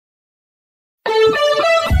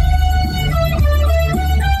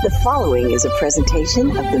The following is a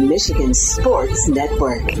presentation of the Michigan Sports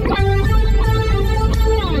Network.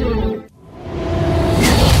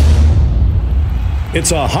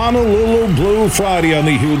 It's a Honolulu Blue Friday on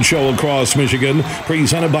the Huge Show across Michigan,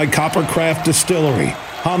 presented by Coppercraft Distillery.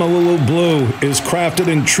 Honolulu Blue is crafted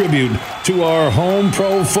in tribute to our home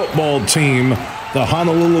pro football team. The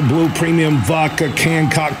Honolulu Blue Premium Vodka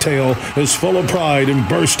Can Cocktail is full of pride and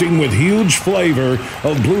bursting with huge flavor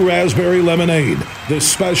of blue raspberry lemonade. This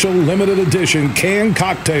special limited edition can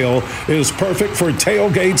cocktail is perfect for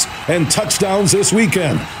tailgates and touchdowns this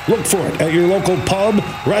weekend. Look for it at your local pub,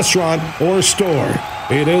 restaurant, or store.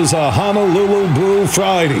 It is a Honolulu Blue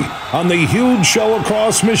Friday on the Huge Show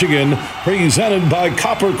across Michigan, presented by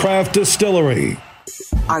Coppercraft Distillery.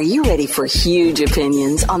 Are you ready for huge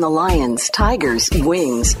opinions on the Lions, Tigers,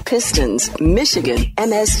 Wings, Pistons, Michigan,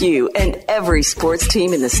 MSU, and every sports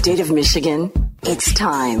team in the state of Michigan? It's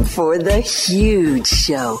time for the Huge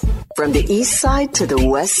Show. From the east side to the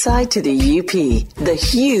west side to the UP, the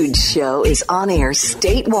Huge Show is on air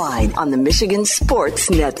statewide on the Michigan Sports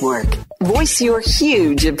Network. Voice your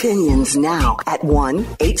huge opinions now at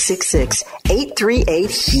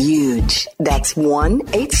 1-866-838-HUGE. That's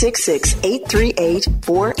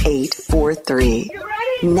 1-866-838-4843.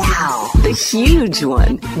 Now, the huge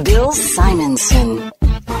one, Bill Simonson.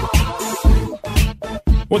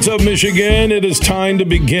 What's up, Michigan? It is time to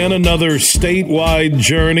begin another statewide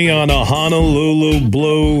journey on a Honolulu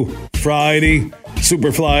Blue Friday.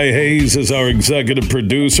 Superfly Hayes is our executive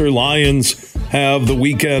producer. Lions have the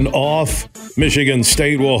weekend off. Michigan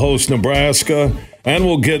State will host Nebraska. And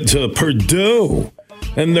we'll get to Purdue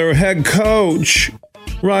and their head coach,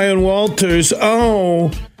 Ryan Walters.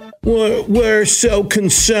 We're so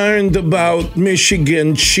concerned about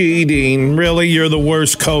Michigan cheating. Really, you're the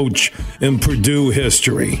worst coach in Purdue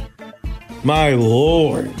history. My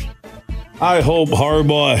Lord. I hope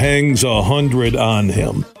Harbaugh hangs 100 on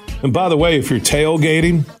him. And by the way, if you're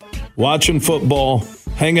tailgating, watching football,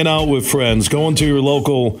 hanging out with friends, going to your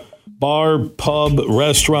local bar, pub,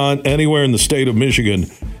 restaurant, anywhere in the state of Michigan,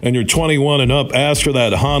 and you're 21 and up, ask for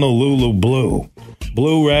that Honolulu Blue.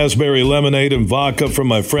 Blue raspberry lemonade and vodka from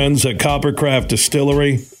my friends at Coppercraft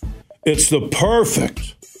Distillery. It's the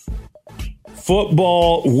perfect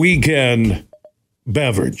football weekend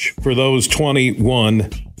beverage for those 21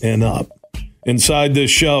 and up. Inside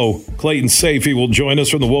this show, Clayton Sayfie will join us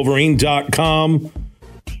from the Wolverine.com,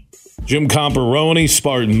 Jim Comparoni,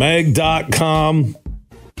 SpartanMag.com,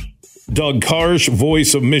 Doug Karsh,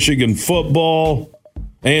 voice of Michigan football,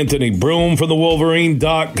 Anthony Broom from the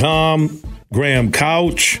Wolverine.com, Graham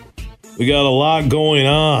Couch. We got a lot going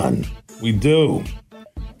on. We do.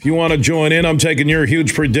 If you want to join in, I'm taking your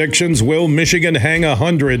huge predictions. Will Michigan hang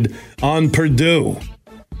 100 on Purdue?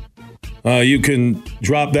 You can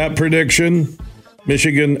drop that prediction.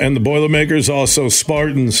 Michigan and the Boilermakers, also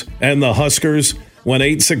Spartans and the Huskers.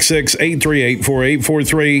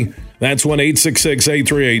 1-866-838-4843. That's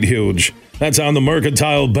 1-866-838-HUGE. That's on the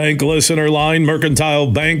Mercantile Bank listener line.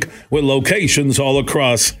 Mercantile Bank with locations all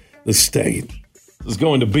across the state. This is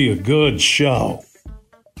going to be a good show.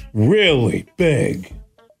 Really big.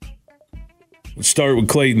 Let's start with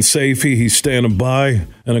Clayton Sayfie. He's standing by,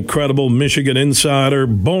 an incredible Michigan insider,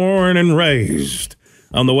 born and raised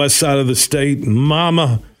on the west side of the state.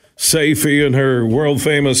 Mama Sayfie and her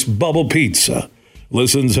world-famous Bubble Pizza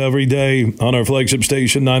listens every day on our flagship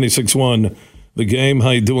station, 96.1 The Game.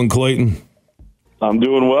 How you doing, Clayton? I'm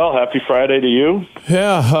doing well. Happy Friday to you.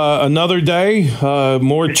 Yeah, another day,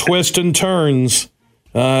 more twists and turns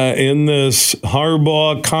in this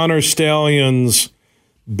Harbaugh, Connor Stalions,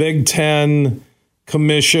 Big Ten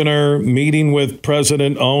commissioner meeting with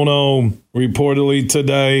President Ono reportedly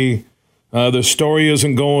today. The story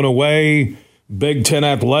isn't going away. Big Ten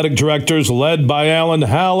athletic directors led by Alan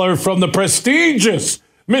Haller from the prestigious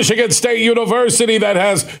Michigan State University that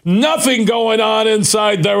has nothing going on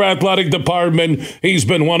inside their athletic department. He's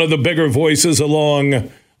been one of the bigger voices along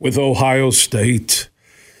with Ohio State.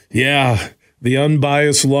 Yeah, the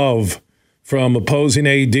unbiased love from opposing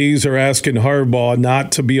ADs are asking Harbaugh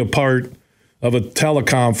not to be a part of a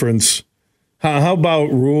teleconference. How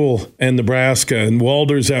about Rule and Nebraska and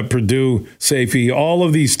Walters at Purdue, Sayfie, all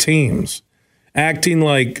of these teams acting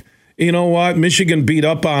like, you know what, Michigan beat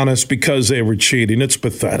up on us because they were cheating. It's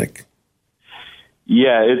pathetic.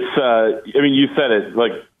 Yeah, it's, you said it,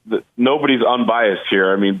 like, nobody's unbiased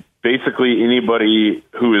here. I mean, basically anybody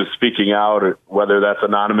who is speaking out, whether that's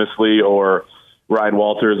anonymously or Ryan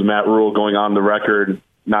Walters, Matt Rule going on the record,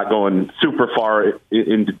 not going super far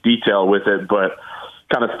into detail with it, but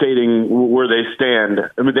kind of stating where they stand.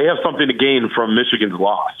 I mean, they have something to gain from Michigan's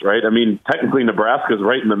loss, right? I mean, technically Nebraska's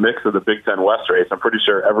right in the mix of the Big Ten West race. I'm pretty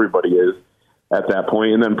sure everybody is at that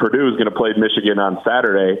point. And then Purdue is going to play Michigan on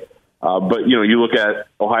Saturday. But, you look at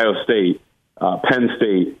Ohio State, Penn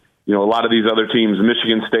State, a lot of these other teams,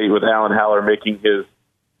 Michigan State with Alan Haller making his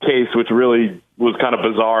case, which really was kind of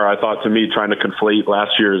bizarre, I thought, to me, trying to conflate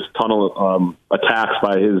last year's tunnel attacks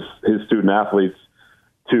by his student athletes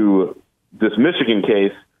to this Michigan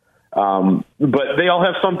case. But they all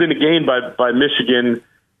have something to gain by Michigan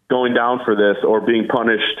going down for this or being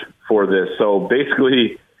punished for this. So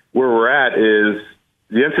basically where we're at is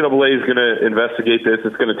the NCAA is going to investigate this.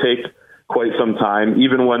 It's going to take quite some time.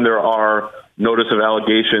 Even when there are notice of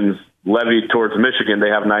allegations levied towards Michigan, they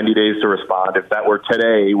have 90 days to respond. If that were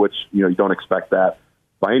today, which you don't expect that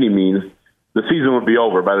by any means, the season would be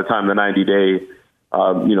over by the time the 90-day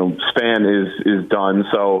span is done.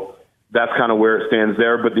 So that's kind of where it stands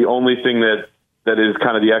there. But the only thing that is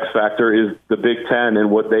kind of the X factor is the Big Ten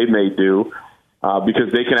and what they may do,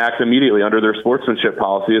 because they can act immediately under their sportsmanship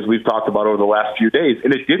policy, as we've talked about over the last few days.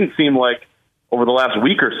 And it didn't seem like over the last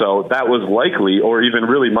week or so that was likely or even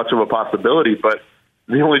really much of a possibility. But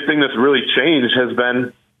the only thing that's really changed has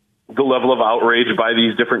been the level of outrage by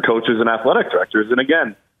these different coaches and athletic directors. And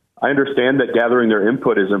again, I understand that gathering their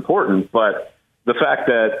input is important, but the fact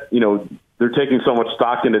that, they're taking so much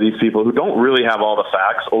stock into these people who don't really have all the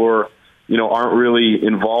facts or, aren't really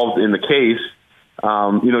involved in the case,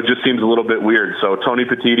 just seems a little bit weird. So Tony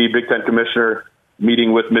Petitti, Big Ten commissioner,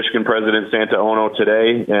 meeting with Michigan President Santa Ono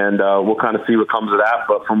today, and we'll kind of see what comes of that.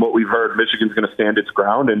 But from what we've heard, Michigan's going to stand its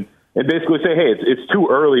ground and basically say, hey, it's too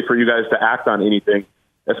early for you guys to act on anything,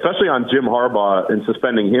 especially on Jim Harbaugh and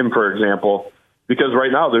suspending him, for example, because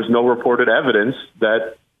right now there's no reported evidence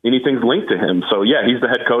that anything's linked to him. So, yeah, he's the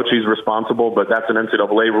head coach. He's responsible, but that's an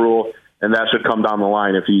NCAA rule, and that should come down the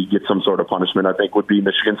line if he gets some sort of punishment, I think would be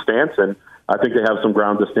Michigan's stance, and I think they have some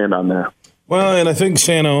ground to stand on there. Well, and I think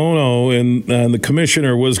Santa Ono and the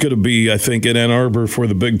commissioner was going to be, I think, in Ann Arbor for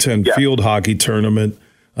the Big Ten field hockey tournament,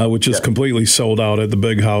 which is completely sold out at the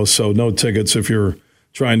Big House, so no tickets if you're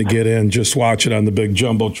trying to get in. Just watch it on the big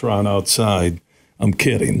Jumbotron outside. I'm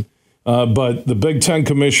kidding. But the Big Ten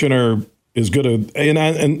commissioner is going to,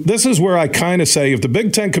 and this is where I kind of say, if the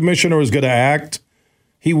Big Ten commissioner was going to act,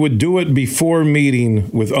 he would do it before meeting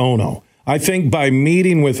with Ono. I think by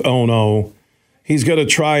meeting with Ono, he's going to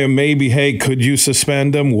try and maybe, hey, could you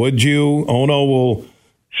suspend him? Would you? Ono will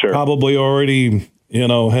probably already,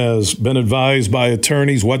 has been advised by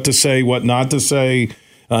attorneys what to say, what not to say.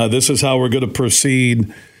 This is how we're going to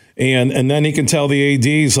proceed. And then he can tell the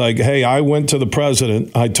ADs, like, hey, I went to the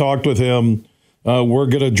president. I talked with him. We're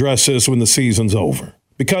going to address this when the season's over.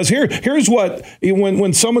 Because here's what,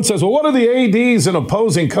 when someone says, well, what do the ADs and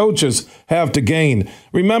opposing coaches have to gain?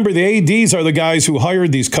 Remember, the ADs are the guys who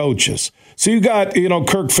hired these coaches. So you got,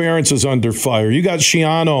 Kirk Ferentz is under fire. You got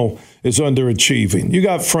Schiano is underachieving. You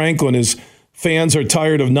got Franklin, his fans are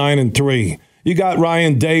tired of 9-3. You got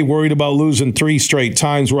Ryan Day worried about losing 3 straight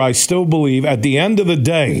times, where I still believe at the end of the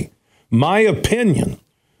day, my opinion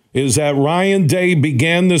is that Ryan Day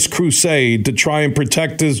began this crusade to try and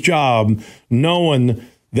protect his job, knowing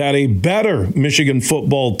that a better Michigan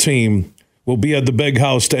football team will be at the Big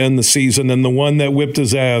House to end the season than the one that whipped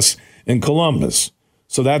his ass in Columbus.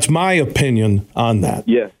 So that's my opinion on that.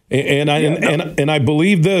 Yeah. And I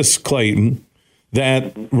believe this, Clayton,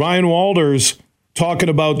 that Ryan Walters talking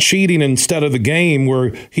about cheating instead of the game,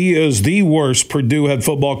 where he is the worst Purdue head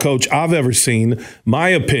football coach I've ever seen, my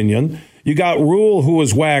opinion. You got Rule, who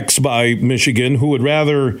was waxed by Michigan, who would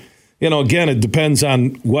rather, again, it depends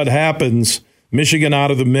on what happens. Michigan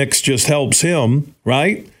out of the mix just helps him,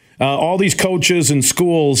 right? All these coaches and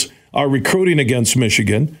schools are recruiting against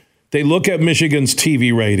Michigan. They look at Michigan's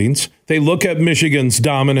TV ratings. They look at Michigan's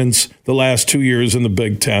dominance the last 2 years in the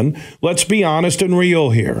Big Ten. Let's be honest and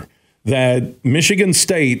real here, that Michigan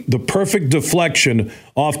State, the perfect deflection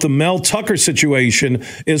off the Mel Tucker situation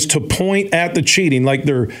is to point at the cheating, like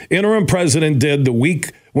their interim president did the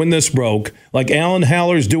week when this broke, like Alan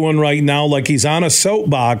Haller's doing right now, like he's on a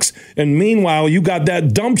soapbox. And meanwhile, you got that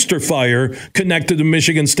dumpster fire connected to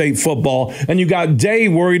Michigan State football, and you got Day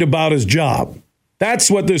worried about his job. That's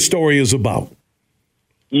what this story is about.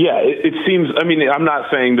 Yeah, it seems, I'm not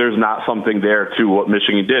saying there's not something there to what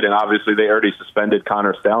Michigan did, and obviously they already suspended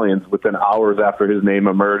Connor Stalions within hours after his name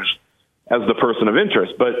emerged as the person of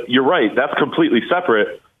interest. But you're right, that's completely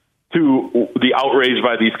separate to the outrage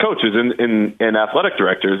by these coaches and athletic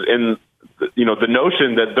directors. And, the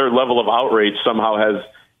notion that their level of outrage somehow has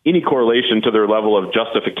any correlation to their level of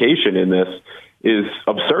justification in this is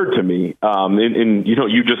absurd to me. And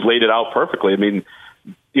you just laid it out perfectly.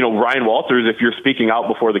 Ryan Walters, if you're speaking out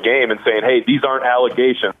before the game and saying, hey, these aren't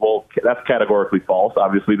allegations, well, that's categorically false.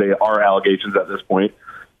 Obviously, they are allegations at this point.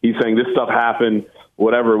 He's saying this stuff happened,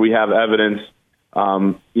 whatever, we have evidence,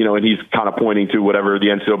 and he's kind of pointing to whatever the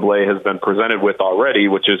NCAA has been presented with already,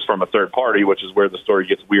 which is from a third party, which is where the story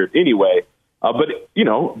gets weird anyway. But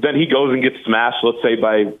then he goes and gets smashed, let's say,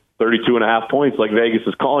 by 32.5 points like Vegas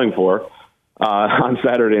is calling for on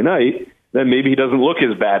Saturday night. Then maybe he doesn't look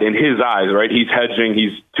as bad in his eyes, right? He's hedging.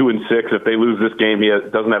 He's 2-6. If they lose this game, he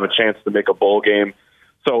doesn't have a chance to make a bowl game.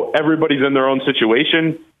 So everybody's in their own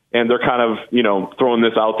situation, and they're kind of, throwing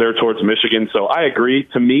this out there towards Michigan. So I agree.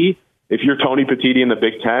 To me, if you're Tony Petitti in the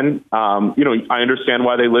Big Ten, I understand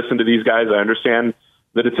why they listen to these guys. I understand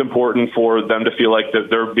that it's important for them to feel like that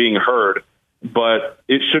they're being heard, but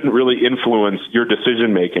it shouldn't really influence your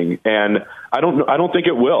decision making. And I don't think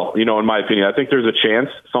it will, in my opinion. I think there's a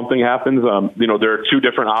chance something happens. There are two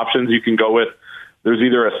different options you can go with. There's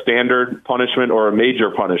either a standard punishment or a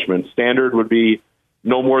major punishment. Standard would be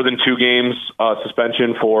no more than 2 games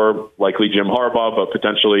suspension for likely Jim Harbaugh, but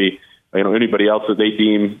potentially anybody else that they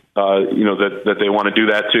deem that they want to do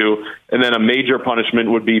that to. And then a major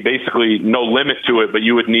punishment would be basically no limit to it, but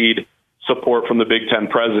you would need support from the Big Ten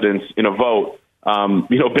presidents in a vote.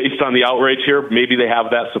 Based on the outrage here, maybe they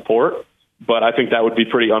have that support, but I think that would be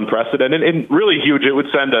pretty unprecedented and really huge. It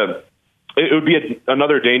would be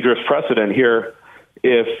another dangerous precedent here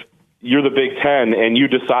if you're the Big Ten and you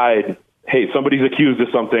decide, hey, somebody's accused of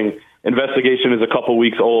something, investigation is a couple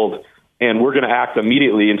weeks old, and we're going to act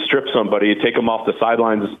immediately and strip somebody, take them off the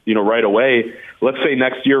sidelines, right away. Let's say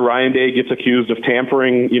next year Ryan Day gets accused of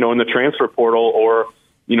tampering, in the transfer portal or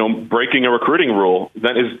breaking a recruiting rule.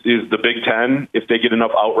 Then is the Big Ten, if they get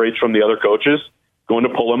enough outrage from the other coaches, going to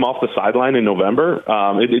pull him off the sideline in November?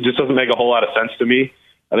 It just doesn't make a whole lot of sense to me.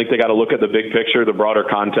 I think they got to look at the big picture, the broader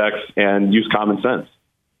context, and use common sense.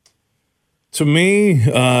 To me,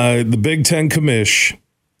 the Big Ten commish,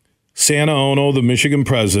 Santa Ono, the Michigan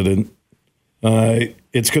president,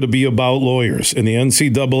 it's going to be about lawyers. And the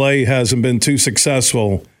NCAA hasn't been too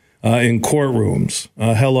successful in courtrooms.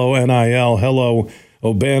 Hello, NIL. Hello,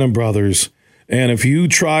 O'Bannon Brothers. And if you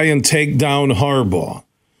try and take down Harbaugh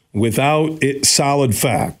without solid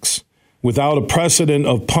facts, without a precedent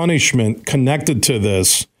of punishment connected to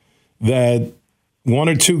this, that 1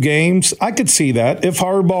 or 2 games, I could see that. If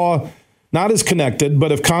Harbaugh, not as connected,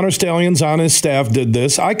 but if Connor Stalions on his staff did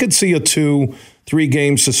this, I could see a 2-3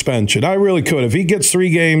 game suspension. I really could. If he gets 3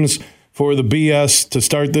 games for the BS to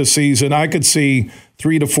start this season, I could see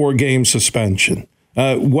 3 to 4 game suspension.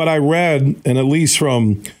 What I read, and at least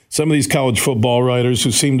from some of these college football writers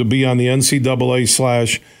who seem to be on the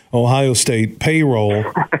NCAA/Ohio State payroll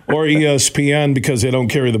or ESPN because they don't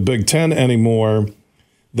carry the Big Ten anymore,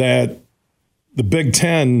 that the Big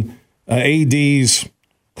Ten ADs,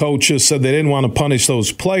 coaches said they didn't want to punish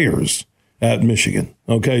those players at Michigan.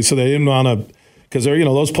 Okay, so they didn't want to, because they're,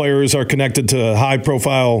 those players are connected to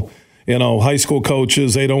high-profile, high school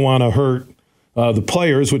coaches. They don't want to hurt the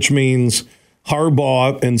players, which means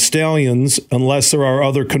Harbaugh and Stalions, unless there are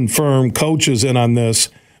other confirmed coaches in on this,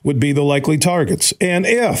 would be the likely targets. And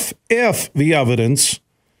if the evidence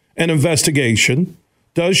and investigation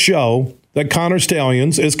does show that Connor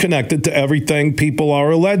Stalions is connected to everything people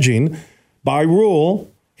are alleging, by rule,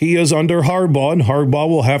 he is under Harbaugh, and Harbaugh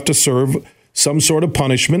will have to serve some sort of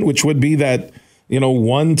punishment, which would be that,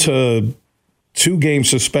 1 to 2 game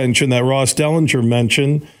suspension that Ross Dellinger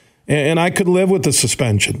mentioned. And I could live with the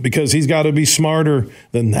suspension because he's got to be smarter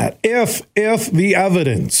than that. If the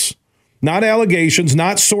evidence, not allegations,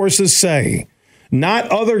 not sources say, not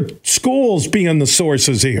other schools being the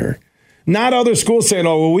sources here, not other schools saying,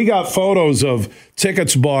 oh, well, we got photos of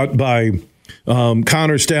tickets bought by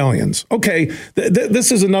Connor Stalions. Okay, this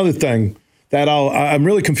is another thing that I'm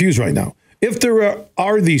really confused right now. If there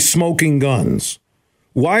are these smoking guns,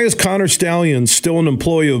 why is Connor Stalions still an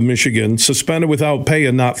employee of Michigan, suspended without pay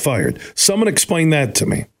and not fired? Someone explain that to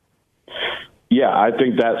me. Yeah, I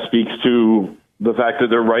think that speaks to the fact that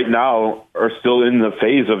they're right now are still in the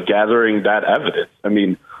phase of gathering that evidence. I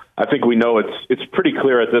mean, I think we know it's pretty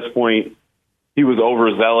clear at this point he was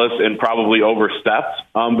overzealous and probably overstepped.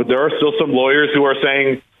 But there are still some lawyers who are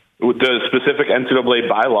saying with the specific NCAA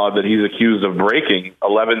bylaw that he's accused of breaking,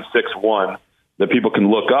 11.6.1, that people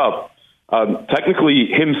can look up. Technically,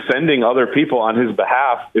 him sending other people on his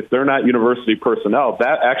behalf, if they're not university personnel,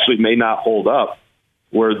 that actually may not hold up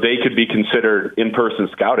where they could be considered in-person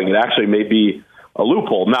scouting. It actually may be a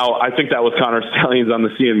loophole. Now, I think that was Connor Stalions on the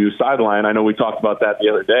CMU sideline. I know we talked about that the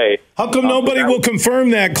other day. How come nobody will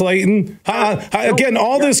confirm that, Clayton? Again,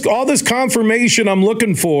 all this confirmation I'm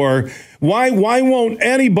looking for. Why won't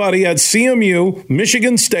anybody at CMU,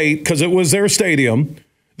 Michigan State, because it was their stadium,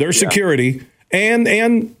 their security, and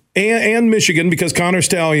Michigan, because Connor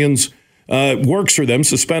Stalions works for them,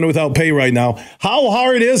 suspended without pay right now. How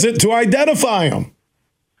hard is it to identify him?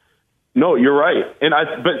 No, you're right.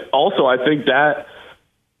 But also I think that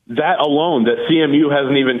alone, that CMU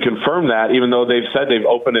hasn't even confirmed that, even though they've said they've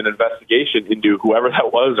opened an investigation into whoever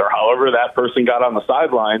that was or however that person got on the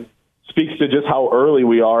sideline, speaks to just how early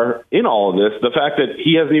we are in all of this. The fact that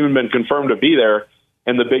he hasn't even been confirmed to be there,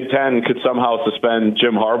 and the Big Ten could somehow suspend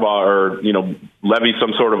Jim Harbaugh or, levy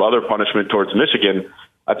some sort of other punishment towards Michigan,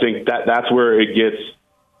 I think that's where it gets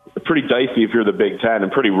pretty dicey if you're the Big Ten,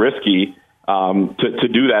 and pretty risky to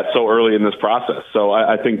do that so early in this process. So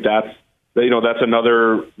I think that's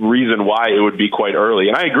another reason why it would be quite early.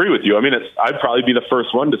 And I agree with you. I mean, I'd probably be the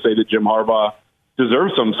first one to say that Jim Harbaugh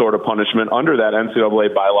deserves some sort of punishment under that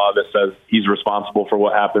NCAA bylaw that says he's responsible for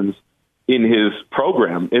what happens in his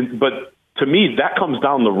program. But to me, that comes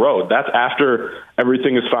down the road. That's after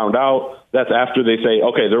everything is found out. That's after they say,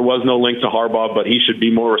 okay, there was no link to Harbaugh, but he should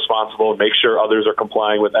be more responsible and make sure others are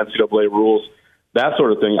complying with NCAA rules, that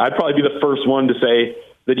sort of thing. I'd probably be the first one to say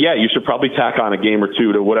that, yeah, you should probably tack on a game or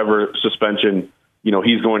two to whatever suspension,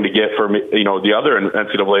 he's going to get for, the other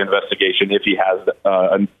NCAA investigation if he has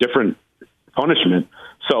a different punishment.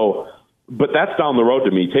 So, but that's down the road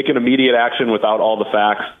to me. Taking immediate action without all the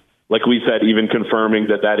facts, like we said, even confirming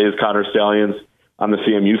that is Connor Stalions on the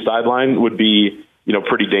CMU sideline would be,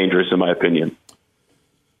 pretty dangerous in my opinion.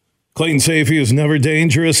 Clayton Sayfie is never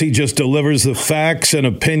dangerous. He just delivers the facts and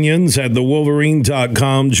opinions at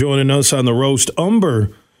thewolverine.com. Joining us on the Roast Umber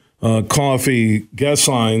Coffee guest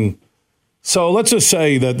line. So let's just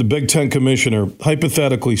say that the Big Ten commissioner,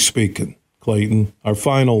 hypothetically speaking, Clayton, our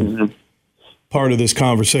final part of this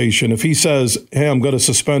conversation, if he says, hey, I'm going to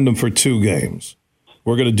suspend him for 2 games,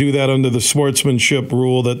 we're going to do that under the sportsmanship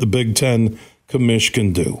rule that the Big Ten commish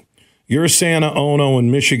can do. You're Santa Ono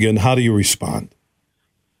in Michigan. How do you respond?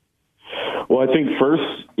 Well, I think first,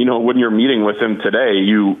 when you're meeting with him today,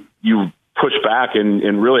 you push back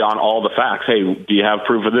and really on all the facts. Hey, do you have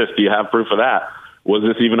proof of this? Do you have proof of that? Was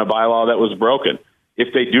this even a bylaw that was broken?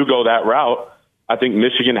 If they do go that route, I think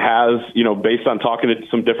Michigan has, based on talking to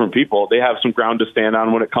some different people, they have some ground to stand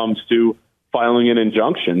on when it comes to filing an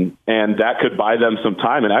injunction, and that could buy them some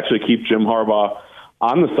time and actually keep Jim Harbaugh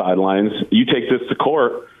on the sidelines. You take this to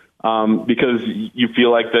court because you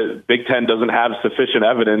feel like the Big Ten doesn't have sufficient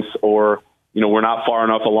evidence, or we're not far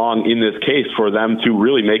enough along in this case for them to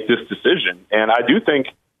really make this decision. And I do think,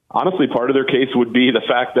 honestly, part of their case would be the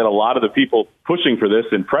fact that a lot of the people pushing for this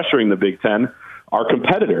and pressuring the Big Ten are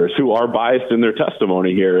competitors who are biased in their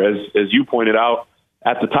testimony here, as you pointed out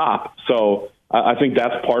at the top. So I think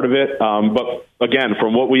that's part of it. But again,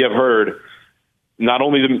 from what we have heard, not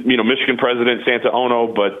only the Michigan president Santa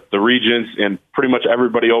Ono, but the regents and pretty much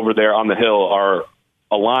everybody over there on the Hill are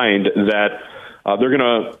aligned that they're going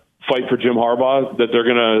to fight for Jim Harbaugh, that they're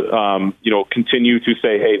going to continue to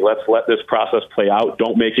say, hey, let's let this process play out.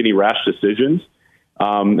 Don't make any rash decisions.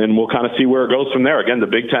 And we'll kind of see where it goes from there. Again, the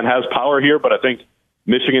Big Ten has power here, but I think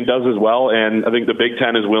Michigan does as well. And I think the Big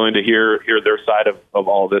Ten is willing to hear their side of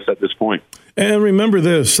all this at this point. And remember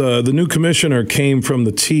this, the new commissioner came from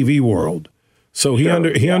the TV world. So he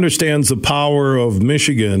understands the power of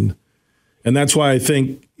Michigan. And that's why I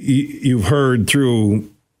think you've heard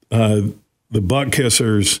through the butt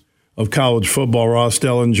kissers of college football, Ross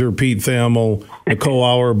Dellinger, Pete Thamel, Nicole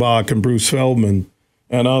Auerbach, and Bruce Feldman,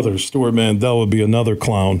 and others, Stuart Mandel would be another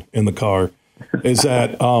clown in the car, is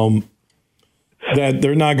that that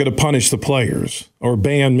they're not going to punish the players or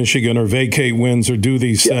ban Michigan or vacate wins or do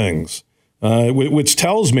these things, which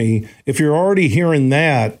tells me if you're already hearing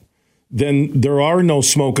that, then there are no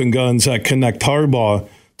smoking guns that connect Harbaugh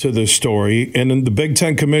to this story. And then the Big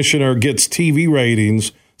Ten commissioner gets TV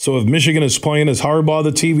ratings. So if Michigan is playing as Harbaugh the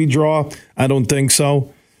TV draw, I don't think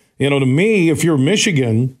so. To me, if you're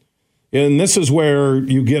Michigan, and this is where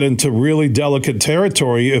you get into really delicate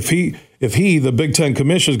territory, if he, the Big Ten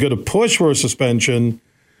commissioner, is going to push for a suspension,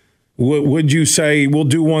 would you say we'll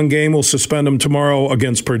do 1 game, we'll suspend him tomorrow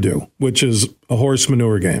against Purdue, which is a horse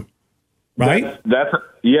manure game, right? That's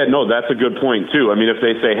a good point too. I mean, if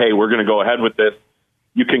they say, hey, we're going to go ahead with this,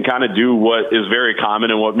 you can kind of do what is very common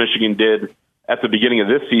and what Michigan did at the beginning of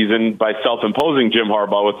this season by self-imposing Jim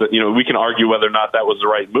Harbaugh with we can argue whether or not that was the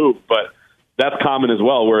right move, but that's common as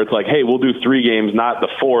well, where it's like, hey, we'll do 3 games, not the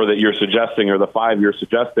 4 that you're suggesting or the 5 you're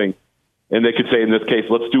suggesting. And they could say, in this case,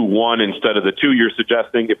 let's do 1 instead of the 2 you're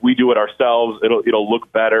suggesting. If we do it ourselves, it'll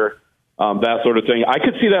look better, that sort of thing. I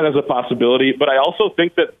could see that as a possibility, but I also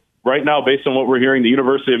think that right now, based on what we're hearing, the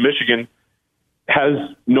University of Michigan has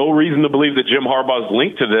no reason to believe that Jim Harbaugh is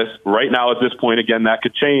linked to this. Right now, at this point, again, that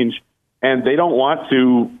could change. And they don't want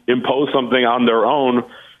to impose something on their own,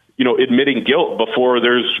 admitting guilt before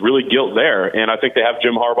there's really guilt there. And I think they have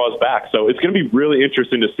Jim Harbaugh's back. So it's going to be really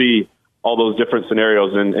interesting to see all those different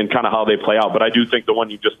scenarios and kind of how they play out. But I do think the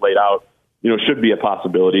one you just laid out, should be a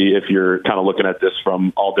possibility if you're kind of looking at this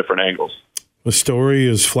from all different angles. The story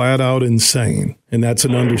is flat out insane, and that's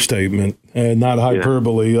an understatement, not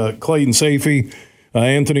hyperbole. Clayton Sayfie,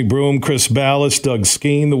 Anthony Broom, Chris Ballas, Doug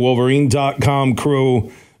Skeen, the Wolverine.com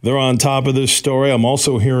crew, they're on top of this story. I'm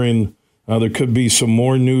also hearing there could be some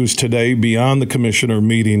more news today beyond the commissioner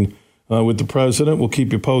meeting with the president. We'll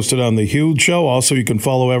keep you posted on the Huge Show. Also, you can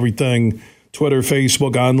follow everything, Twitter,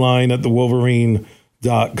 Facebook, online at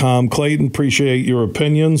thewolverine.com. Clayton, appreciate your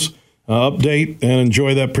opinions. Update and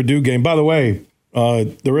enjoy that Purdue game. By the way,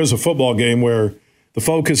 there is a football game where the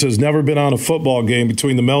focus has never been on a football game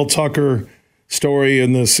between the Mel Tucker story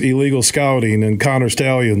and this illegal scouting and Connor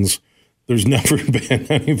Stallions. There's never been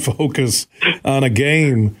any focus on a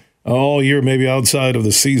game all year, maybe outside of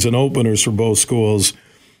the season openers for both schools,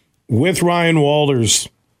 with Ryan Walters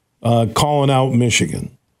calling out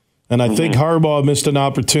Michigan. And I think Harbaugh missed an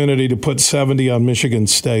opportunity to put 70 on Michigan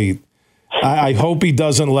State. I hope he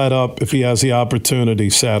doesn't let up if he has the opportunity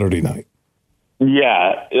Saturday night.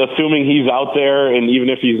 Yeah, assuming he's out there, and even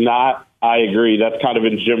if he's not, I agree. That's kind of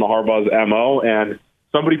in Jim Harbaugh's MO. And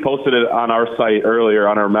somebody posted it on our site earlier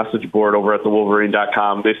on our message board over at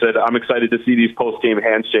thewolverine.com. They said, I'm excited to see these post-game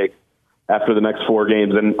handshakes after the next 4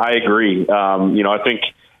 games. And I agree. I think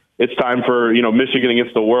it's time for, Michigan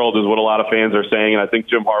against the world is what a lot of fans are saying. And I think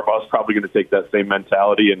Jim Harbaugh is probably going to take that same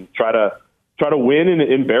mentality and try to win and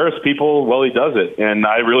embarrass people while he does it. And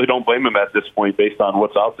I really don't blame him at this point based on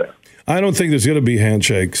what's out there. I don't think there's going to be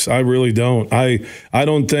handshakes. I really don't. I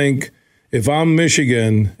don't think if I'm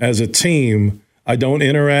Michigan as a team, I don't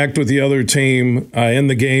interact with the other team. I end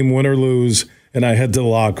the game, win or lose, and I head to the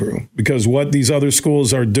locker room. Because what these other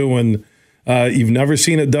schools are doing, you've never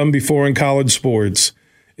seen it done before in college sports.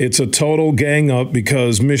 It's a total gang up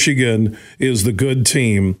because Michigan is the good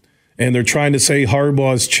team. And they're trying to say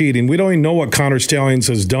Harbaugh's cheating. We don't even know what Connor Stallions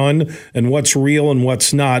has done and what's real and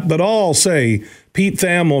what's not. But all I'll say, Pete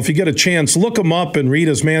Thamel, if you get a chance, look him up and read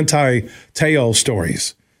his Manti Te'o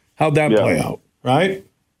stories. How'd that play out, right?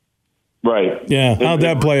 Right. Yeah, how'd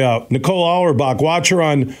that play out? Nicole Auerbach, watch her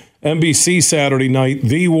on NBC Saturday night,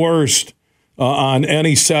 the worst on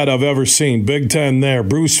any set I've ever seen. Big Ten there.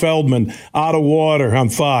 Bruce Feldman, out of water on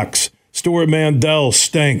Fox. Stuart Mandel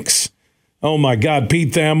stinks. Oh, my God,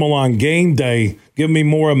 Pete Thamel on game day. Give me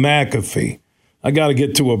more of McAfee. I got to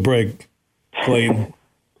get to a break, Clayton.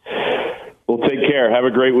 Well, take care. Have a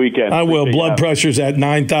great weekend. I will. Blood pressure's at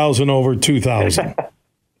 9,000 over 2,000.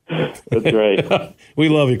 That's right. We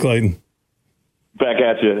love you, Clayton. Back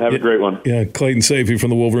at you. Have a great one. Yeah, Clayton Sayfie from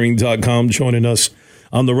thewolverine.com joining us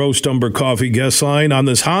on the Roast Umber Coffee guest line on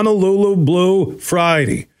this Honolulu Blue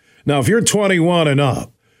Friday. Now, if you're 21 and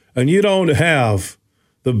up and you don't have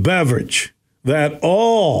the beverage that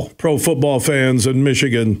all pro football fans in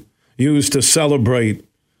Michigan use to celebrate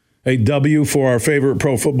a W for our favorite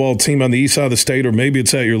pro football team on the east side of the state, or maybe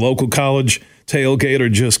it's at your local college tailgate or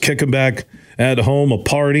just kicking back at home, a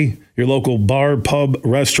party, your local bar, pub,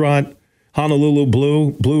 restaurant, Honolulu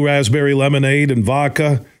Blue raspberry lemonade and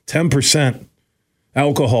vodka, 10%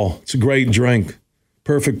 alcohol. It's a great drink.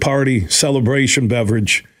 Perfect party celebration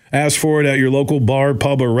beverage. Ask for it at your local bar,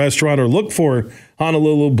 pub, or restaurant, or look for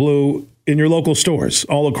Honolulu Blue in your local stores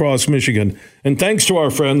all across Michigan. And thanks to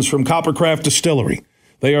our friends from Coppercraft Distillery.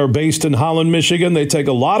 They are based in Holland, Michigan. They take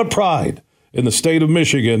a lot of pride in the state of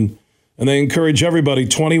Michigan, and they encourage everybody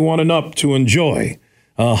 21 and up to enjoy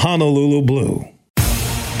Honolulu Blue.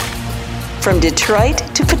 From Detroit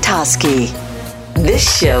to Petoskey,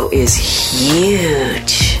 this show is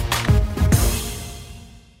huge.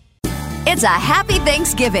 It's a happy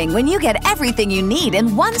Thanksgiving when you get everything you need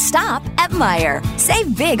in one stop at Meijer.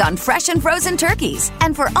 Save big on fresh and frozen turkeys.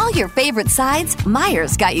 And for all your favorite sides,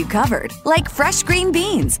 Meijer's got you covered. Like fresh green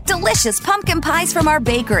beans, delicious pumpkin pies from our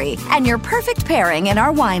bakery, and your perfect pairing in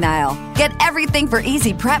our wine aisle. Get everything for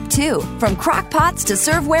easy prep, too, from crock pots to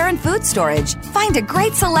serveware and food storage. Find a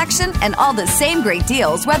great selection and all the same great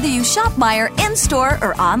deals whether you shop Meijer in-store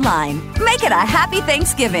or online. Make it a happy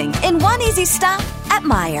Thanksgiving in one easy stop at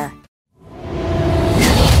Meijer.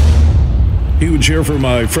 Huge here for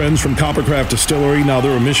my friends from Coppercraft Distillery. Now,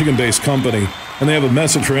 they're a Michigan-based company, and they have a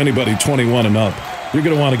message for anybody 21 and up. you're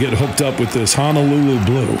going to want to get hooked up with this Honolulu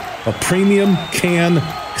Blue, a premium can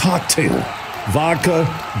cocktail. Vodka,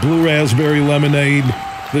 blue raspberry lemonade.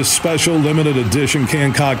 This special limited edition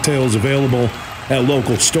canned cocktail is available at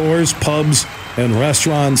local stores, pubs, and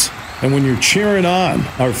restaurants. And when you're cheering on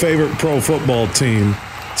our favorite pro football team,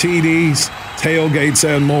 TDs, tailgates,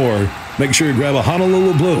 and more, make sure you grab a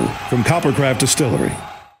Honolulu Blue from Coppercraft Distillery.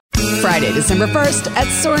 Friday, December 1st at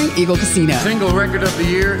Soaring Eagle Casino. Single record of the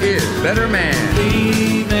year is Better Man.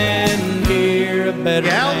 Leaving here a better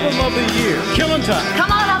Album of the year, Killin' Time.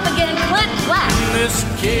 Come on up again, Clint Black. This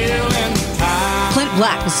killing time. Clint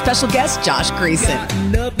Black with special guest Josh Grayson.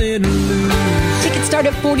 Nothing to lose. Tickets start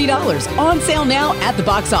at $40. On sale now at the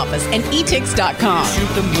box office and etix.com. Shoot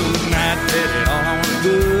the moon, I bet it on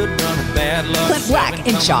good, run a bad luck. Clint Black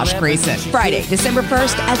and Josh Grayson. Friday, December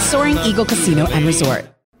 1st at Soaring Eagle Casino and Resort.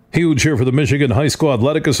 Huge here for the Michigan High School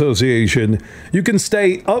Athletic Association. You can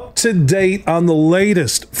stay up to date on the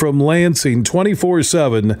latest from Lansing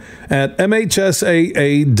 24/7 at MHSAA.com,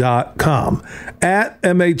 at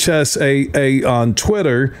MHSAA on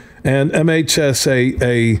Twitter, and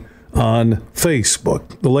MHSAA on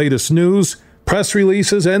Facebook. The latest news, press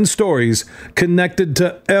releases, and stories connected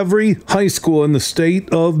to every high school in the state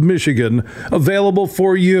of Michigan, available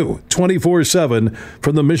for you 24/7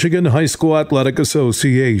 from the Michigan High School Athletic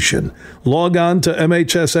Association. Log on to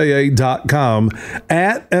MHSAA.com,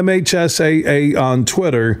 at MHSAA on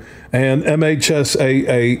Twitter, and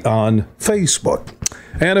MHSAA on Facebook.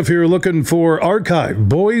 And if you're looking for archive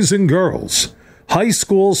boys and girls high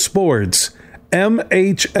school sports,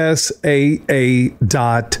 MHSAA.TV.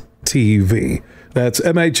 That's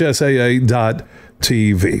MHSAA.TV.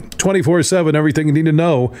 24/7, everything you need to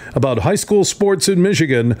know about high school sports in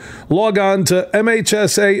Michigan. Log on to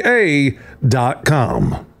MHSAA.com.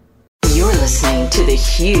 You're listening to The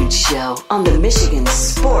Huge Show on the Michigan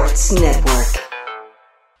Sports Network.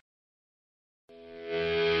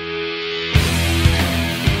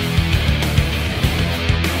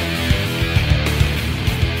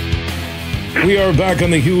 We are back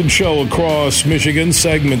on the Huge Show across Michigan,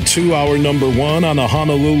 segment 2, hour number 1 on a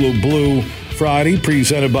Honolulu Blue Friday,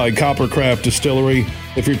 presented by Coppercraft Distillery.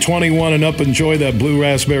 If you're 21 and up, enjoy that blue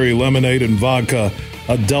raspberry lemonade and vodka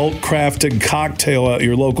adult crafted cocktail at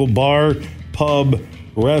your local bar, pub,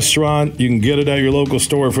 restaurant. You can get it at your local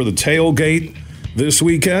store for the tailgate this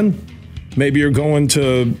weekend. Maybe you're going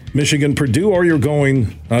to Michigan-Purdue, or you're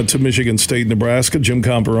going to Michigan State, Nebraska. Jim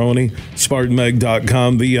Comparoni,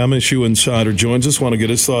 SpartanMag.com, the MSU Insider, joins us. Want to get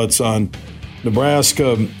his thoughts on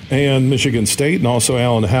Nebraska and Michigan State, and also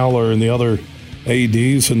Alan Haller and the other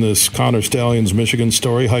ADs in this Connor Stalions Michigan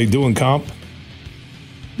story. How you doing, Comp?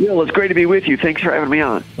 Yeah, well, it's great to be with you. Thanks for having me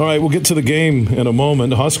on. All right, we'll get to the game in a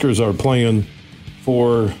moment. Huskers are playing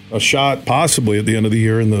for a shot possibly at the end of the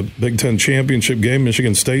year in the Big Ten championship game.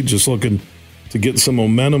 Michigan State just looking to get some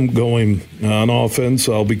momentum going on offense.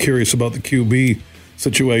 I'll be curious about the QB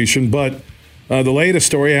situation. But the latest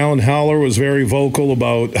story, Alan Haller was very vocal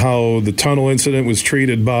about how the tunnel incident was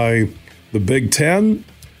treated by the Big Ten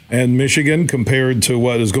and Michigan compared to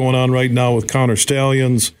what is going on right now with Connor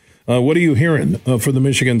Stalions. What are you hearing from the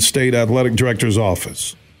Michigan State Athletic Director's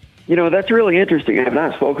office? You know, that's really interesting. I've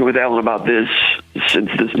not spoken with Alan about this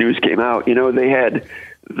since this news came out. You know, they had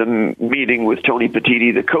the meeting with Tony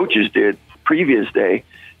Petitti, the coaches did previous day,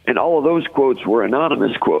 and all of those quotes were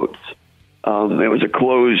anonymous quotes. It was a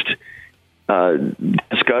closed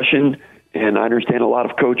discussion, and I understand a lot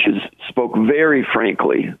of coaches spoke very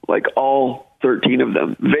frankly, like all 13 of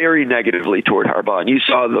them, very negatively toward Harbaugh. And you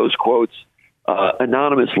saw those quotes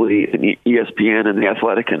anonymously in ESPN and The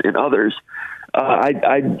Athletic and others.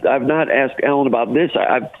 I've not asked Alan about this.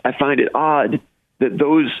 I find it odd that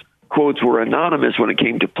those quotes were anonymous when it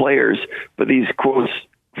came to players, but these quotes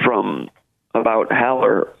from about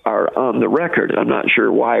Haller are on the record. I'm not sure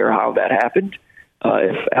why or how that happened.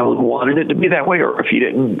 If Alan wanted it to be that way, or if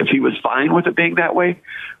he was fine with it being that way,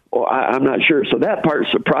 or I'm not sure. So that part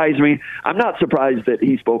surprised me. I'm not surprised that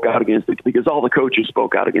he spoke out against it, because all the coaches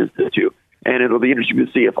spoke out against it too. And it'll be interesting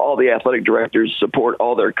to see if all the athletic directors support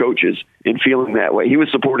all their coaches in feeling that way. He was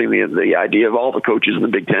supporting the idea of all the coaches in the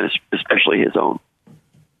Big Ten, especially his own.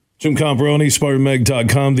 Jim Comparoni,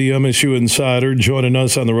 SpartanMag.com, the MSU Insider, joining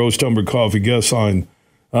us on the Roast Umber Coffee guest line.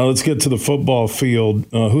 Let's get to the football field.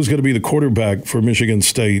 Who's going to be the quarterback for Michigan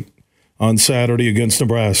State on Saturday against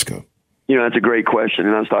Nebraska? You know, that's a great question,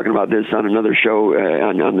 and I was talking about this on another show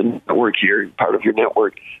on the network here, part of your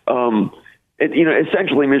network.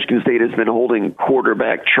 Essentially, Michigan State has been holding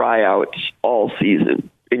quarterback tryouts all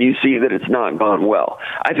season, and you see that it's not gone well.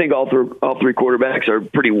 I think all three quarterbacks are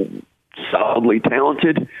pretty solidly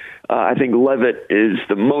talented. I think Leavitt is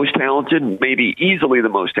the most talented, maybe easily the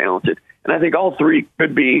most talented. And I think all three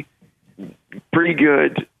could be pretty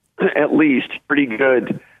good, at least pretty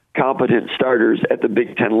good, competent starters at the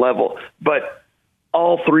Big Ten level. But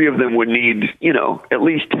all three of them would need, at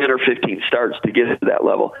least 10 or 15 starts to get to that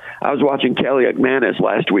level. I was watching Kelly McManus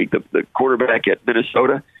last week, the quarterback at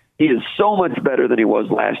Minnesota. He is so much better than he was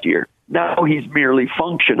last year. Now he's merely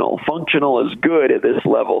functional. Functional is good at this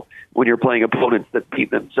level when you're playing opponents that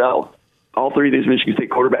beat themselves. All three of these Michigan State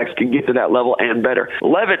quarterbacks can get to that level and better.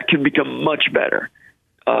 Leavitt can become much better.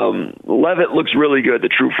 Leavitt looks really good, the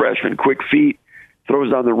true freshman. Quick feet,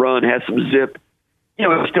 throws on the run, has some zip. He's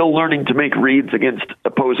still learning to make reads against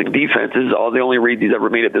opposing defenses. All the only reads he's ever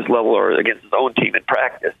made at this level are against his own team in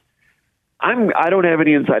practice. I don't have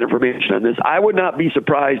any inside information on this. I would not be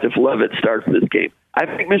surprised if Leavitt starts this game. I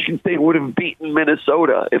think Michigan State would have beaten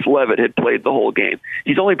Minnesota if Leavitt had played the whole game.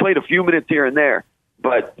 He's only played a few minutes here and there,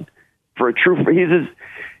 but for a true,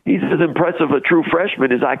 he's as impressive a true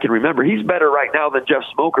freshman as I can remember. He's better right now than Jeff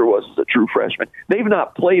Smoker was as a true freshman. They've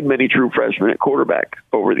not played many true freshmen at quarterback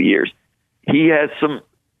over the years. He has some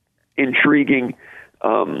intriguing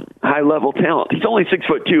high-level talent. He's only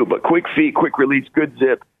 6'2", but quick feet, quick release, good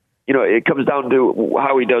zip. It comes down to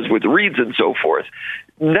how he does with reads and so forth.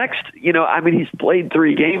 Next, he's played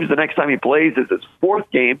 3 games. The next time he plays is his 4th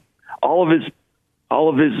game. All of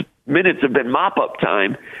his minutes have been mop-up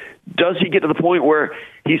time. Does he get to the point where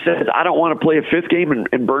he says, I don't want to play a 5th game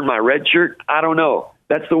and burn my red shirt? I don't know.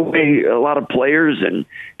 That's the way a lot of players and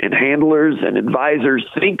handlers and advisors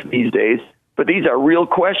think these days. But these are real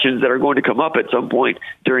questions that are going to come up at some point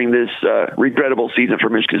during this regrettable season for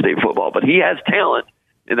Michigan State football. But he has talent.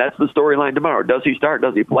 And that's the storyline tomorrow. Does he start?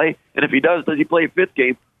 Does he play? And if he does he play a 5th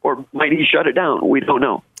game? Or might he shut it down? We don't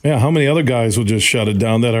know. Yeah, how many other guys will just shut it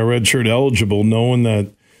down that are redshirt eligible, knowing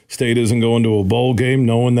that State isn't going to a bowl game,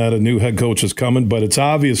 knowing that a new head coach is coming? But it's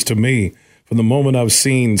obvious to me from the moment I've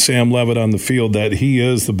seen Sam Leavitt on the field that he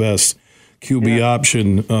is the best QB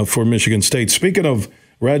option for Michigan State. Speaking of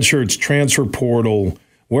redshirts, transfer portal,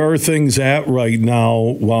 where are things at right now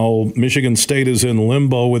while Michigan State is in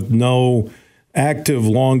limbo with no active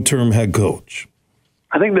long-term head coach?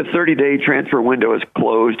 I think the 30-day transfer window is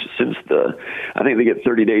closed since I think they get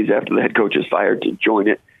 30 days after the head coach is fired to join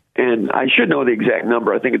it. And I should know the exact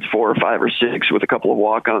number. I think it's 4 or 5 or 6 with a couple of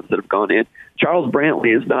walk-ons that have gone in. Charles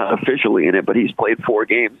Brantley is not officially in it, but he's played 4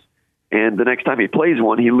 games. And the next time he plays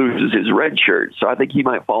one, he loses his red shirt. So I think he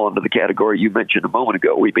might fall into the category you mentioned a moment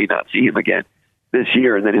ago. We may not see him again this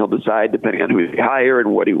year, and then he'll decide, depending on who they hire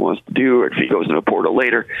and what he wants to do, or if he goes into a portal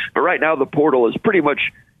later. But right now, the portal is pretty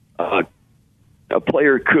much a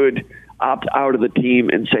player could opt out of the team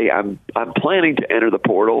and say, I'm planning to enter the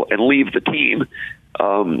portal and leave the team.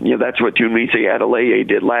 That's what Tunmise Adeleye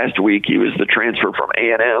did last week. He was the transfer from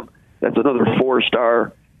A&M. That's another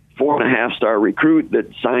 4.5-star recruit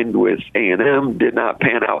that signed with A&M, did not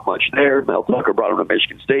pan out much there. Mel Tucker brought him to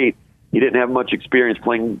Michigan State. He didn't have much experience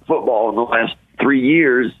playing football in the last 3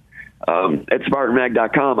 years. At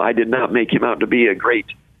SpartanMag.com, I did not make him out to be a great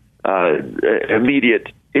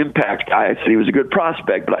immediate impact guy. I said he was a good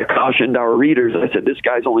prospect, but I cautioned our readers. I said, this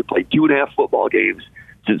guy's only played 2.5 football games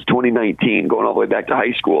since 2019, going all the way back to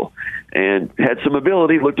high school, and had some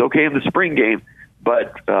ability, looked okay in the spring game,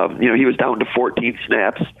 but he was down to 14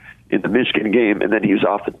 snaps in the Michigan game, and then he was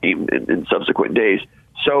off the team in subsequent days.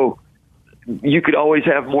 So you could always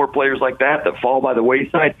have more players like that fall by the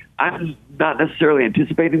wayside. I'm not necessarily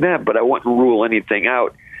anticipating that, but I wouldn't rule anything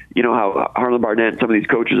out. You know how Harlan Barnett and some of these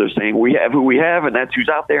coaches are saying, we have who we have, and that's who's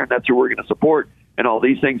out there, and that's who we're going to support, and all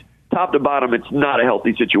these things. Top to bottom, it's not a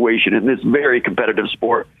healthy situation in this very competitive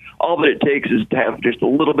sport. All that it takes is to have just a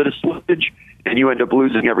little bit of slippage, and you end up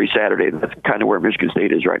losing every Saturday. That's kind of where Michigan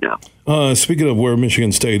State is right now. Speaking of where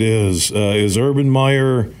Michigan State is Urban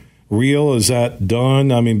Meyer real? Is that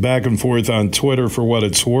done? I mean, back and forth on Twitter for what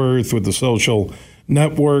it's worth with the social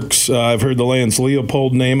networks. I've heard the Lance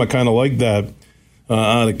Leopold name. I kind of like that.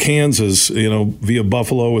 Out of Kansas, via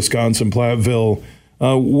Buffalo, Wisconsin, Platteville.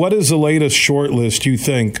 What is the latest short list, you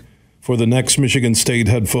think, for the next Michigan State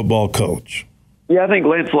head football coach? Yeah, I think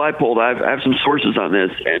Lance Leipold, I have some sources on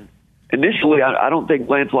this. And initially, I don't think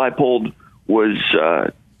Lance Leipold was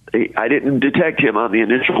I didn't detect him on the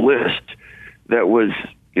initial list. That was,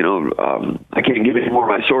 I can't give any more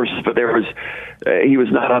of my sources, but he was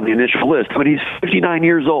not on the initial list. I mean, he's 59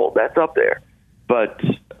 years old. That's up there. But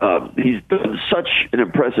he's done such an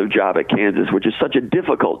impressive job at Kansas, which is such a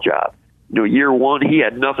difficult job. Year 1, he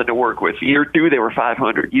had nothing to work with. Year 2, they were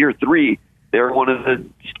 500. Year 3, they were one of the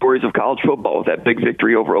stories of college football with that big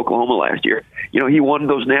victory over Oklahoma last year. He won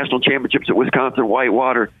those national championships at Wisconsin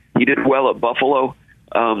Whitewater. He did well at Buffalo.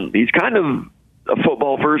 He's kind of a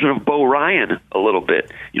football version of Bo Ryan a little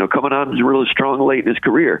bit, coming on really strong late in his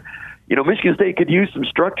career. Michigan State could use some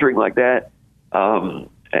structuring like that.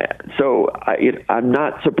 So I'm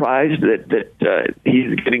not surprised that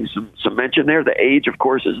he's getting some mention there. The age, of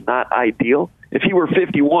course, is not ideal. If he were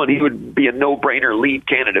 51, he would be a no-brainer lead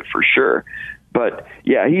candidate for sure. But,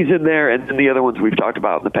 yeah, he's in there. And then the other ones we've talked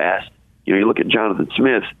about in the past. You look at Jonathan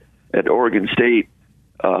Smith at Oregon State,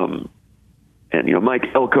 and Mike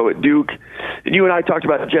Elko at Duke. And you and I talked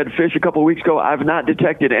about Jedd Fisch a couple of weeks ago. I've not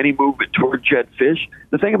detected any movement toward Jedd Fisch.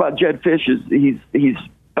 The thing about Jedd Fisch is he's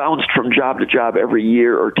bounced from job to job every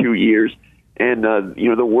year or 2 years. And,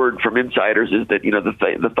 the word from insiders is that,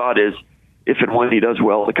 the thought is if and when he does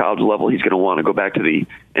well at the college level, he's going to want to go back to the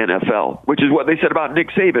NFL, which is what they said about Nick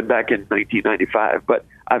Saban back in 1995. But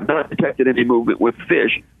I've not detected any movement with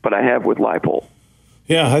Fisch, but I have with Leipold.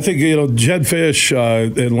 Yeah, I think, Jedd Fisch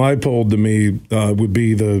and Leipold to me would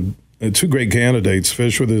be the two great candidates.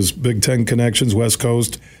 Fisch with his Big Ten connections, West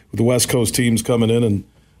Coast, with the West Coast teams coming in, and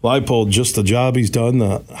Leipold, just the job he's done,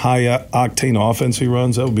 the high-octane offense he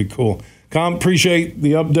runs, that would be cool. Com, appreciate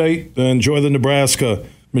the update. Enjoy the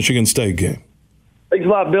Nebraska-Michigan State game. Thanks a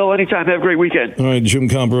lot, Bill. Anytime. Have a great weekend. All right, Jim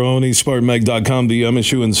Comparoni, SpartanMag.com, the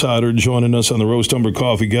MSU Insider, joining us on the Roast Umber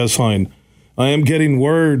Coffee guest line. I am getting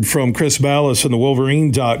word from Chris Ballas and the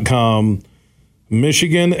Wolverine.com.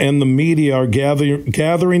 Michigan and the media are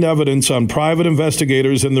gathering evidence on private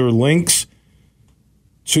investigators and their links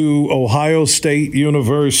to Ohio State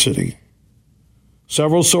University.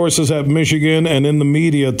 Several sources at Michigan and in the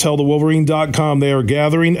media tell the Wolverine.com they are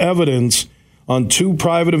gathering evidence on two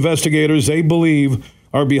private investigators they believe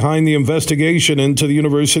are behind the investigation into the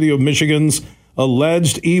University of Michigan's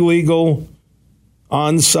alleged illegal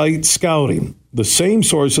on-site scouting. The same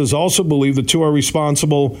sources also believe the two are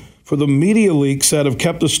responsible for the media leaks that have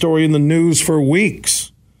kept the story in the news for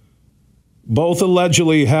weeks. Both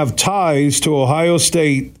allegedly have ties to Ohio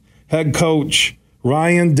State head coach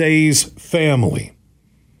Ryan Day's family.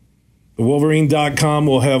 The Wolverine.com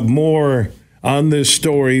will have more on this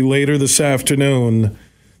story later this afternoon.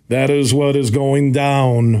 That is what is going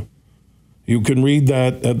down. You can read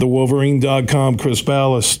that at the Wolverine.com. Chris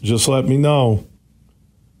Ballas, just let me know.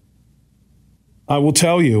 I will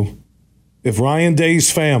tell you, if Ryan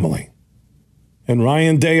Day's family and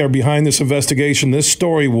Ryan Day are behind this investigation, this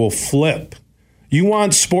story will flip. You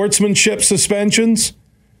want sportsmanship suspensions?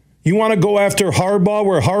 You want to go after Harbaugh,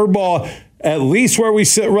 where Harbaugh, at least where we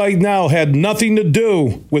sit right now, had nothing to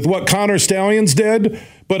do with what Connor Stalions did?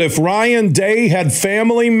 But if Ryan Day had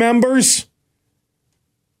family members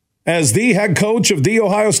as the head coach of The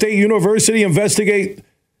Ohio State University investigate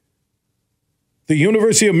the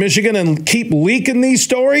University of Michigan and keep leaking these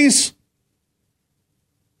stories,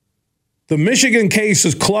 the Michigan case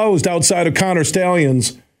is closed outside of Connor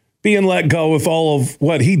Stalions being let go if all of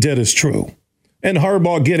what he did is true, and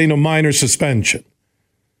Harbaugh getting a minor suspension.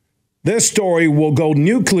 This story will go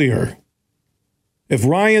nuclear if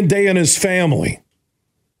Ryan Day and his family,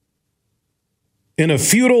 in a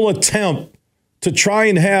futile attempt to try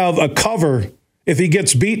and have a cover if he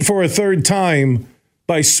gets beat for a third time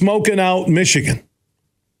by smoking out Michigan.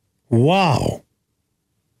 Wow.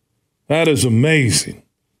 That is amazing.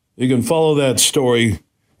 You can follow that story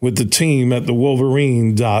with the team at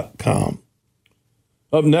thewolverine.com.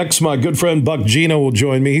 Up next, my good friend Buck Gino will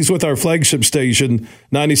join me. He's with our flagship station,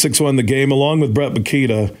 96.1 The Game, along with Brett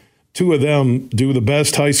Bakita. Two of them do the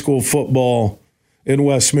best high school football in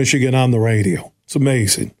West Michigan on the radio. It's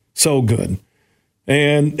amazing. So good.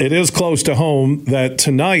 And it is close to home that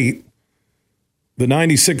tonight, the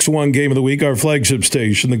 96.1 Game of the Week, our flagship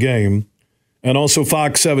station, The Game, and also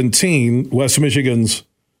Fox 17, West Michigan's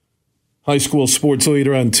high school sports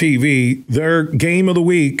leader on TV, their Game of the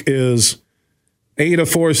Week is Ada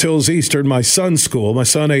Forest Hills Eastern, my son's school. My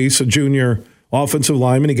son Ace, a junior offensive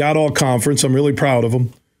lineman. He got all conference. I'm really proud of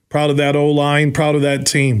him. Proud of that O-line, proud of that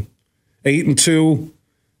team. 8-2,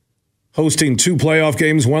 hosting two playoff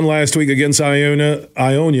games, one last week against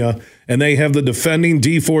Ionia, and they have the defending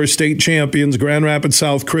D4 state champions, Grand Rapids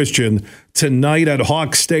South Christian, tonight at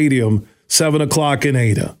Hawk Stadium, 7 o'clock in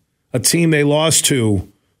Ada. A team they lost to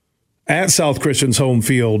at South Christian's home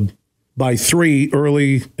field by 3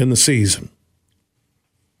 early in the season.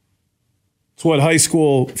 It's what high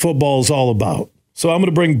school football is all about. So I'm going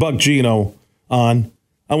to bring Buck Gino on.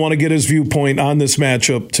 I want to get his viewpoint on this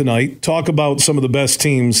matchup tonight, talk about some of the best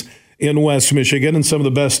teams in West Michigan and some of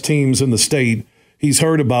the best teams in the state he's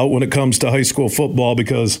heard about when it comes to high school football,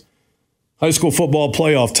 because high school football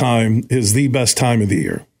playoff time is the best time of the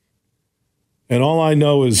year. And all I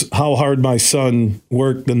know is how hard my son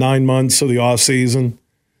worked the 9 months of the offseason,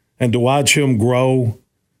 and to watch him grow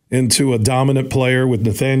into a dominant player with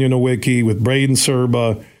Nathaniel Nowicki, with Braden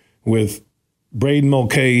Serba, with Braden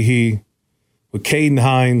Mulcahy, with Caden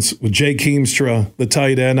Hines, with Jake Heemstra, the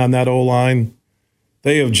tight end on that O-line.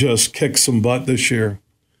 They have just kicked some butt this year.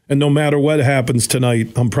 And no matter what happens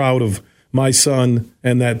tonight, I'm proud of my son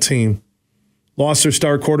and that team. Lost their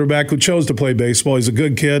star quarterback who chose to play baseball. He's a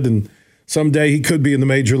good kid, and someday he could be in the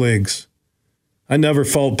major leagues. I never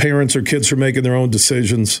fault parents or kids for making their own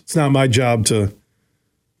decisions. It's not my job to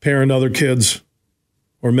parent other kids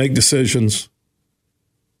or make decisions.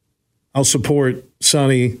 I'll support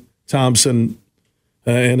Sonny Thompson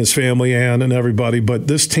and his family, Ann, and everybody, but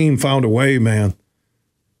this team found a way, man.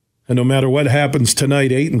 And no matter what happens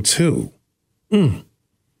tonight, 8-2. 8-2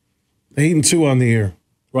 on the year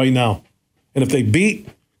right now. And if they beat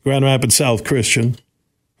Grand Rapids South Christian,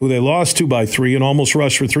 who they lost to by 3 and almost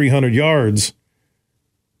rushed for 300 yards,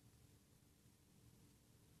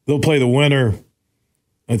 they'll play the winner,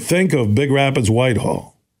 I think, of Big Rapids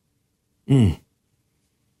Whitehall. And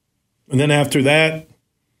then after that,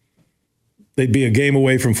 they'd be a game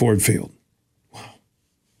away from Ford Field. Wow.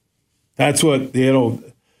 That's what,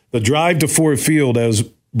 the drive to Ford Field, as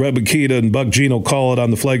Brett Bakita and Buck Gino call it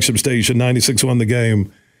on the flagship station, 96.1 The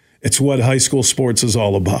Game, it's what high school sports is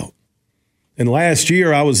all about. And last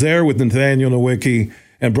year, I was there with Nathaniel Nowicki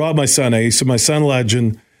and brought my son Ace and my son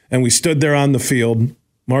Legend, and we stood there on the field.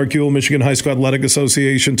 Mark Ewell, Michigan High School Athletic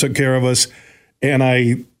Association, took care of us, and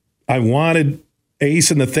I wanted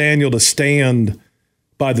Ace and Nathaniel to stand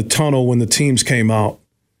by the tunnel when the teams came out.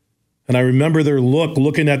 And I remember their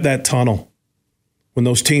looking at that tunnel when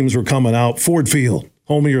those teams were coming out. Ford Field,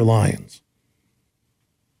 home of your Lions.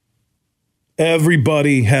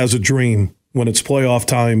 Everybody has a dream when it's playoff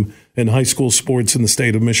time in high school sports in the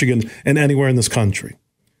state of Michigan and anywhere in this country.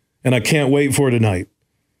 And I can't wait for tonight.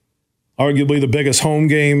 Arguably the biggest home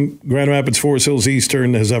game Grand Rapids Forest Hills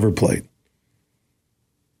Eastern has ever played.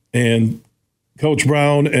 And Coach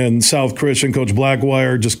Brown and South Christian, Coach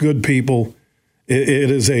Blackwire, just good people.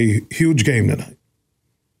 It is a huge game tonight.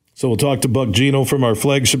 So we'll talk to Buck Gino from our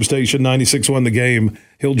flagship station, 96.1 The Game.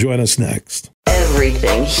 He'll join us next.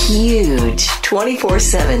 Everything huge,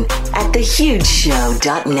 24/7 at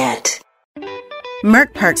thehugeshow.net.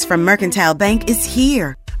 Merck Perks from Mercantile Bank is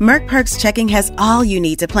here. Merck Perks checking has all you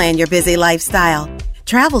need to plan your busy lifestyle.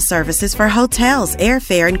 Travel services for hotels,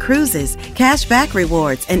 airfare, and cruises, cash back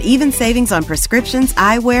rewards, and even savings on prescriptions,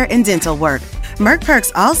 eyewear, and dental work. Merck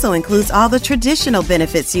Perks also includes all the traditional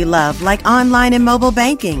benefits you love, like online and mobile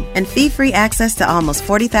banking, and fee-free access to almost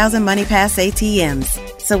 40,000 MoneyPass ATMs.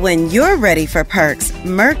 So when you're ready for perks,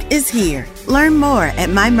 Merck is here. Learn more at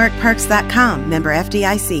mymerckperks.com, member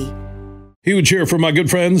FDIC. Huge here for my good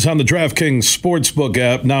friends on the DraftKings Sportsbook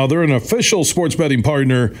app. Now, they're an official sports betting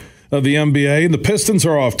partner of the NBA, and the Pistons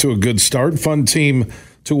are off to a good start. Fun team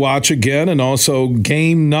to watch again, and also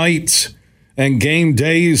game nights and game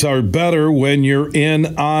days are better when you're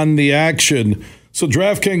in on the action. So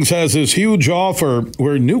DraftKings has this huge offer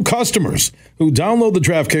where new customers who download the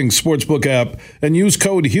DraftKings Sportsbook app and use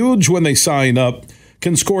code HUGE when they sign up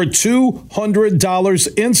can score $200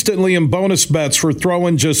 instantly in bonus bets for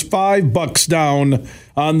throwing just $5 down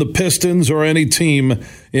on the Pistons or any team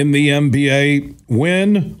in the NBA.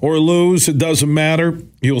 Win or lose, it doesn't matter.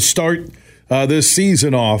 You'll start this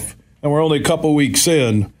season off, and we're only a couple weeks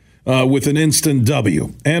in, with an instant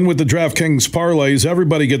W. And with the DraftKings parlays,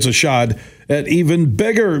 everybody gets a shot at even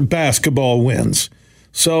bigger basketball wins.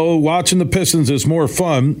 So watching the Pistons is more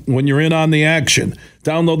fun when you're in on the action.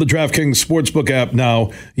 Download the DraftKings Sportsbook app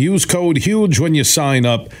now. Use code HUGE when you sign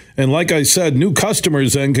up. And like I said, new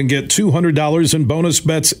customers then can get $200 in bonus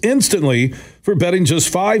bets instantly for betting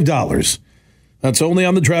just $5. That's only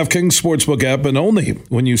on the DraftKings Sportsbook app and only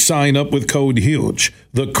when you sign up with code HUGE.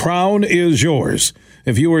 The crown is yours.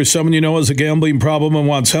 If you or someone you know has a gambling problem and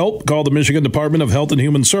wants help, call the Michigan Department of Health and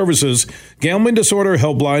Human Services Gambling Disorder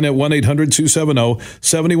Helpline at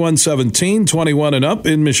 1-800-270-7117, 21 and up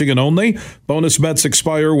in Michigan only. Bonus bets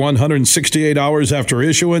expire 168 hours after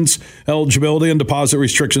issuance. Eligibility and deposit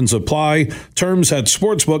restrictions apply. Terms at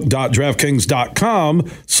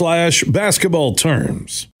sportsbook.draftkings.com/basketball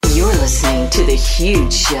terms. You're listening to The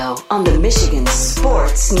Huge Show on the Michigan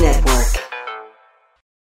Sports Network.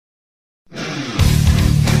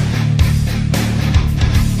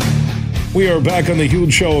 We are back on The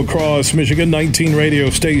Huge Show across Michigan, 19 radio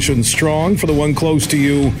stations strong. For the one close to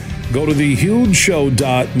you, go to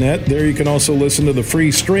thehugeshow.net. There you can also listen to the free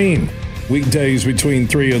stream weekdays between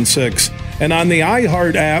 3 and 6. And on the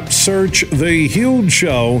iHeart app, search The Huge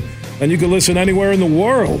Show, and you can listen anywhere in the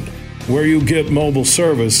world where you get mobile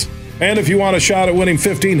service. And if you want a shot at winning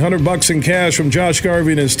 $1,500 in cash from Josh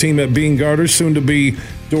Garvey and his team at Bean Garter, soon to be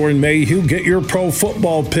Doran Mayhew, get your pro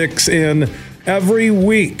football picks in every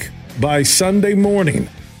week by Sunday morning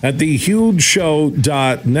at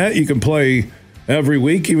thehugeshow.net. You can play every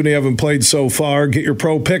week, even if you haven't played so far. Get your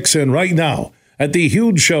pro picks in right now at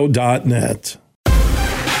thehugeshow.net.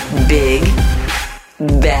 Big,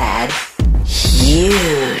 bad,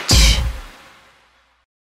 huge.